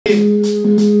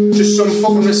Just some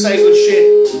fucking recycled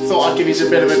shit. Thought I'd give you a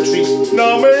bit of a treat.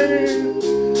 Nah, man.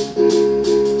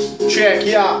 Check,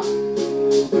 yeah.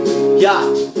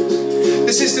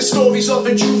 This is the stories of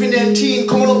a juvenile teen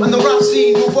coming up in the rap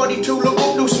scene. Nobody to look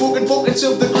up to, smoking buckets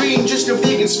of the green. Just a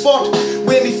vacant spot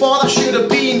where me father should have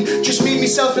been. Just me,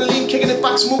 myself and Lean, kicking it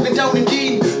back, smoking down in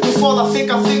Dean. No father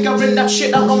figure in that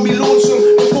shit out on me lonesome.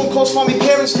 No phone calls from me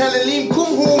parents telling Lean,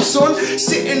 come home son.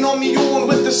 Sitting on me own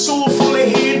with the soul full of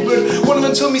hatred.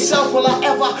 Wondering to myself, will I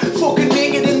ever fucking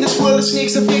make it in this world of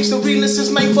snakes and fakes? The realness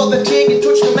is made for the taking.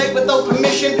 Touch the mic without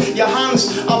permission, your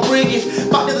hands are breaking.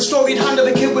 Back to the storied hand of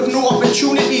a kid with no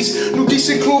opportunities. No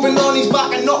decent clothing on his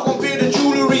back and not one bit of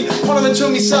jewellery. Wondering to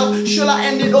myself, shall I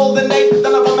end it all the night?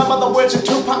 Then I remember the words of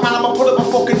Tupac, man, I'ma put up a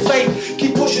fucking fight.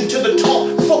 Keep pushing to the top,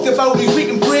 fuck the boundaries, we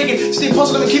can break it. Stay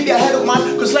positive and keep your head up,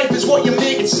 man, cause life is what you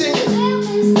make it. Sing it.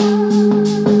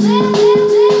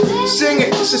 Sing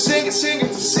it, so sing it, sing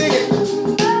it, sing it.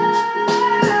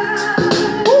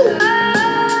 Woo.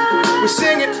 We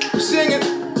sing it, we sing it.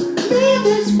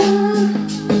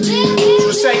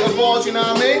 Just say the Barz, you know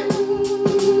what I mean?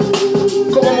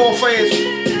 Couple more for you.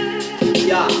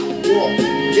 Yeah, what?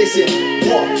 Listen,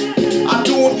 what? I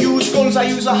don't use guns, I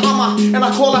use a hammer, and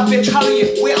I call that bitch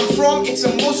Harriet. Where I'm from, it's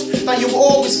a must that you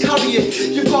always carry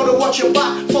it. You've got to watch your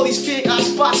back for these fake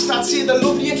ass bastards. Say they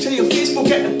love you till your Facebook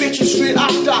get the bitchin' straight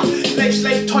after. Life's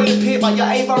like toilet paper, you're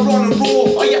either on a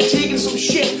roll or you're taking some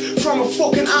shit from a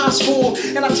fucking asshole.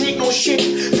 And I take no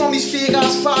shit from these fake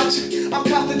ass fags. I'm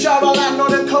Caff the jar, all that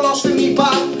not a colostomy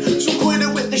bag. So quit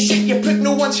it with the shit, you prick,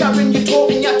 no one's hearing you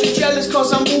talking. Yet you're jealous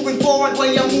cause I'm moving forward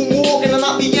while you're moonwalking. And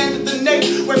at the end of the night,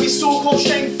 when me so-called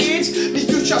shine fades, me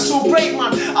future's so bright,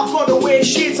 man, I've got to wear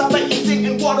shades. I bet you're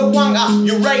thinking what a wanker.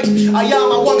 You're right, I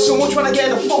am, I want so much when I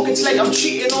get a fuck. It's like I'm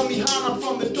cheating on me hand. I'm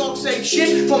from the dark side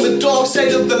shit, from the dark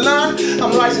side of the land.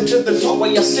 I'm rising to the top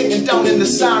while you're sinking down in the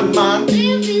sand, man.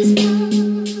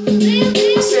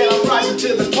 I said I'm rising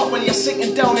to the top when you're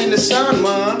sinking down in the sand,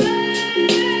 man.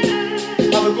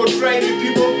 Have a good Friday,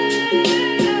 people.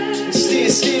 And stay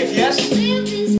safe, yes?